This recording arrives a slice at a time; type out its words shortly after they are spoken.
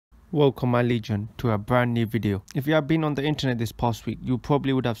Welcome my legion to a brand new video. If you have been on the internet this past week, you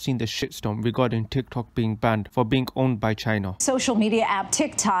probably would have seen the shitstorm regarding TikTok being banned for being owned by China. Social media app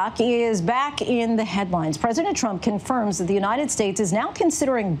TikTok is back in the headlines. President Trump confirms that the United States is now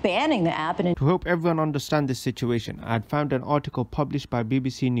considering banning the app. To help everyone understand this situation, I had found an article published by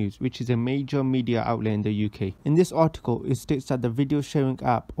BBC News, which is a major media outlet in the UK. In this article, it states that the video sharing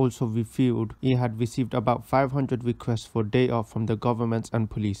app also revealed it had received about 500 requests for data from the governments and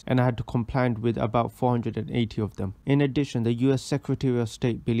police, and had complied with about 480 of them. In addition, the US Secretary of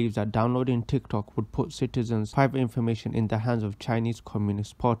State believes that downloading TikTok would put citizens' private information in the hands of Chinese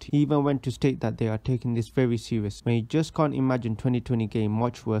Communist Party. He even went to state that they are taking this very serious. When you just can't imagine 2020 getting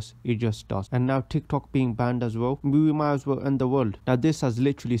much worse, it just does. And now TikTok being banned as well, we might as well end the world. Now this has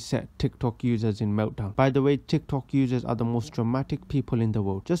literally set TikTok users in meltdown. By the way, TikTok users are the most dramatic people in the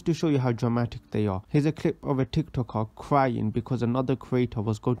world. Just to show you how dramatic they are, here's a clip of a TikToker crying because another creator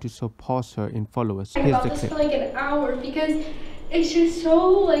was going to surpass her in followers. Here's the clip. For like an hour because it's just so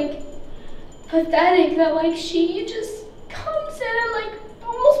like pathetic that she just comes in and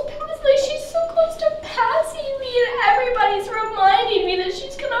almost she's so close to passing me, and everybody's reminding me that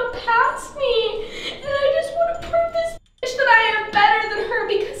she's gonna pass me, and I just want to prove this bitch that I am better than her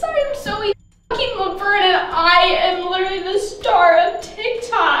because I am so fucking Laverne and I am literally the star of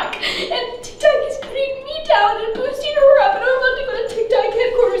TikTok, and TikTok is putting me down and boosting her up, and I'm about to go to TikTok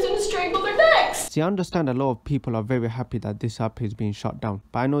headquarters and strangle their necks. See, I understand a lot of people are very happy that this app is being shut down,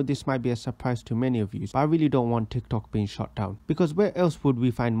 but I know this might be a surprise to many of you, but I really don't want TikTok being shut down, because where else would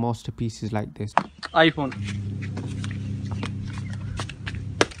we find masterpieces like this? iPhone.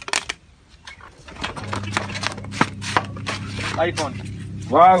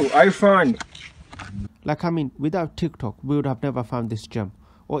 Wow, iPhone. I mean, without TikTok, we would have never found this gem,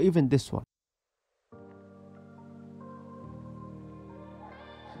 or even this one.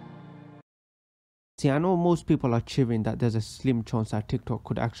 See, I know most people are cheering that there's a slim chance that TikTok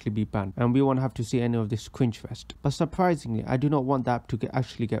could actually be banned, and we won't have to see any of this cringe fest. But surprisingly, I do not want the app to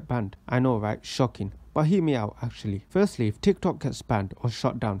actually get banned. I know, right? Shocking. But hear me out actually. Firstly, if TikTok gets banned or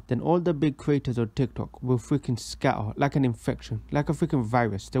shut down, then all the big creators on TikTok will freaking scatter like an infection, like a freaking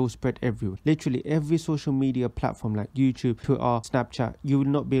virus. They will spread everywhere. Literally every social media platform like YouTube, Twitter, Snapchat, you will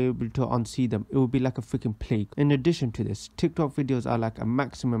not be able to unsee them. It will be like a freaking plague. In addition to this, TikTok videos are like a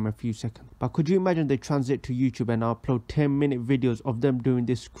maximum a few seconds. But could you imagine they transit to YouTube and upload 10-minute videos of them doing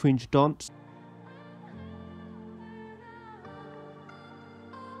this cringe dance?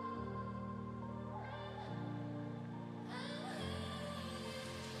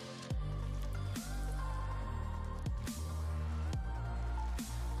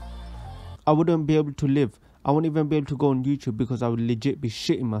 I wouldn't be able to live. I won't even be able to go on YouTube because I would legit be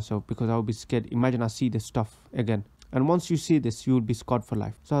shitting myself because I would be scared. Imagine I see this stuff again. And once you see this, you will be scarred for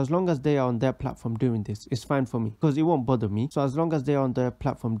life. So as long as they are on their platform doing this, it's fine for me because it won't bother me. So as long as they are on their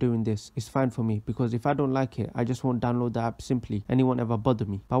platform doing this, it's fine for me because if I don't like it, I just won't download the app simply and it won't ever bother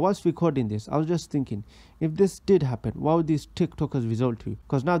me. But whilst recording this, I was just thinking, if this did happen, what would these TikTokers result to?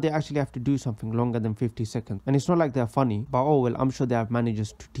 Because now they actually have to do something longer than 50 seconds. And it's not like they're funny, but oh well, I'm sure they have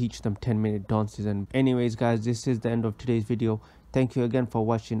managers to teach them 10-minute dances. And anyways guys, this is the end of today's video. Thank you again for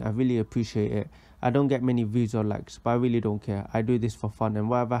watching. I really appreciate it. I don't get many views or likes, but I really don't care. I do this for fun, and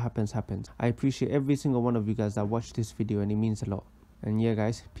whatever happens, happens. I appreciate every single one of you guys that watched this video, and it means a lot. And yeah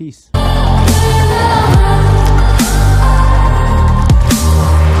guys, peace.